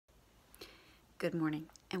Good morning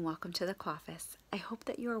and welcome to the Cloffice. I hope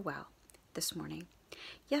that you are well this morning.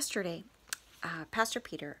 Yesterday, Pastor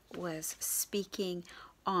Peter was speaking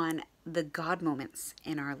on the God moments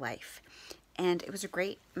in our life, and it was a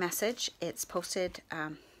great message. It's posted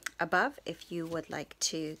above if you would like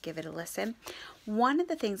to give it a listen. One of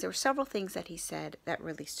the things, there were several things that he said that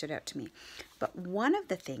really stood out to me, but one of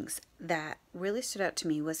the things that really stood out to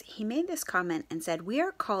me was he made this comment and said, we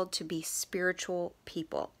are called to be spiritual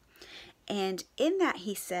people. And in that,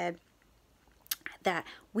 he said that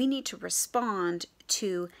we need to respond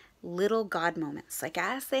to little God moments. Like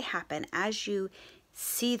as they happen, as you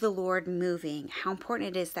see the Lord moving, how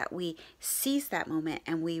important it is that we seize that moment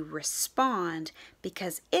and we respond,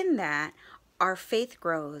 because in that, our faith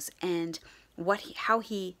grows. And how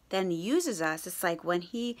he then uses us, it's like when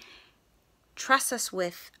he trusts us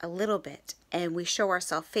with a little bit and we show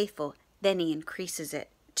ourselves faithful, then he increases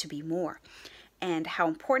it to be more. And how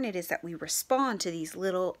important it is that we respond to these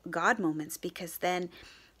little God moments, because then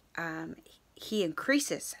he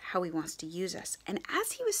increases how he wants to use us. And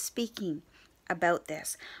as he was speaking about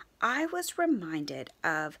this, I was reminded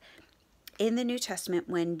of in the New Testament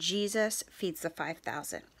when Jesus feeds the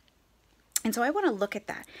 5,000. And so I want to look at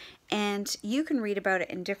that. And you can read about it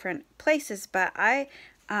in different places, but I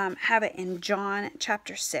have it in John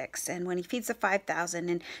chapter 6, and when he feeds the 5,000.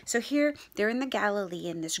 And so here they're in the Galilee,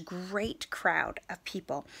 and this great crowd of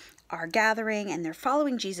people are gathering, and they're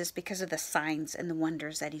following Jesus because of the signs and the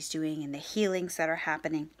wonders that he's doing and the healings that are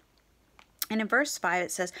happening. And in verse 5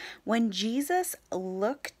 it says, when Jesus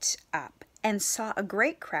looked up and saw a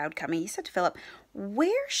great crowd coming, he said to Philip,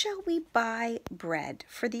 where shall we buy bread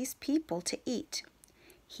for these people to eat?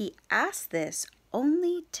 He asked this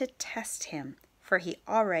only to test him, for he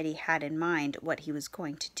already had in mind what he was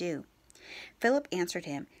going to do. Philip answered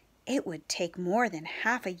him, it would take more than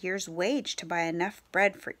half a year's wage to buy enough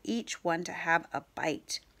bread for each one to have a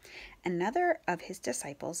bite. Another of his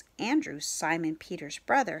disciples, Andrew, Simon Peter's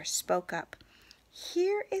brother, spoke up.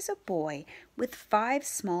 Here is a boy with 5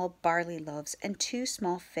 small barley loaves and 2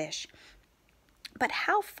 small fish. But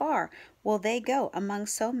how far will they go among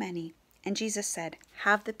so many? And Jesus said,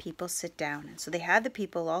 have the people sit down. And so they had the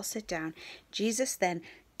people all sit down. Jesus then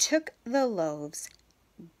took the loaves,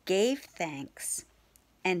 gave thanks,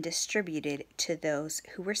 and distributed to those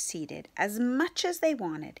who were seated as much as they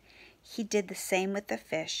wanted. He did the same with the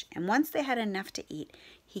fish. And once they had enough to eat,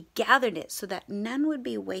 he gathered it so that none would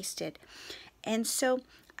be wasted. And so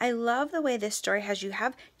I love the way this story has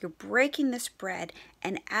you're breaking this bread,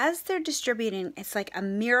 and as they're distributing, it's like a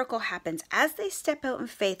miracle happens. As they step out in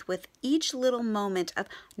faith with each little moment of,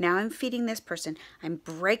 now I'm feeding this person, I'm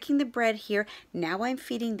breaking the bread here, now I'm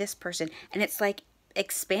feeding this person, and it's like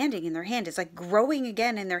expanding in their hand. It's like growing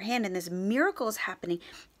again in their hand, and this miracle is happening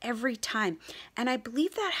every time. And I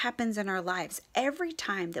believe that happens in our lives. Every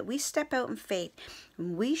time that we step out in faith,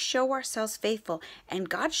 we show ourselves faithful, and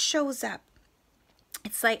God shows up.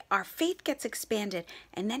 It's like our faith gets expanded,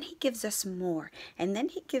 and then he gives us more, and then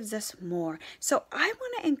he gives us more. So I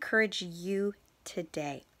want to encourage you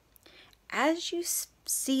today, as you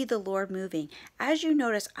see the Lord moving, as you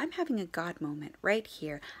notice, I'm having a God moment right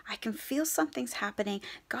here. I can feel something's happening.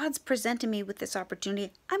 God's presenting me with this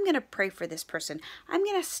opportunity. I'm going to pray for this person. I'm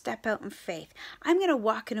going to step out in faith. I'm going to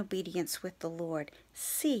walk in obedience with the Lord.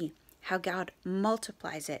 See how God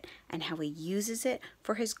multiplies it and how he uses it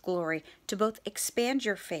for his glory to both expand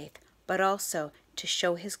your faith, but also to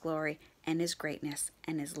show his glory and his greatness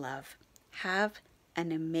and his love. Have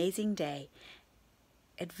an amazing day,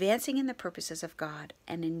 advancing in the purposes of God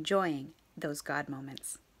and enjoying those God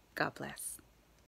moments. God bless.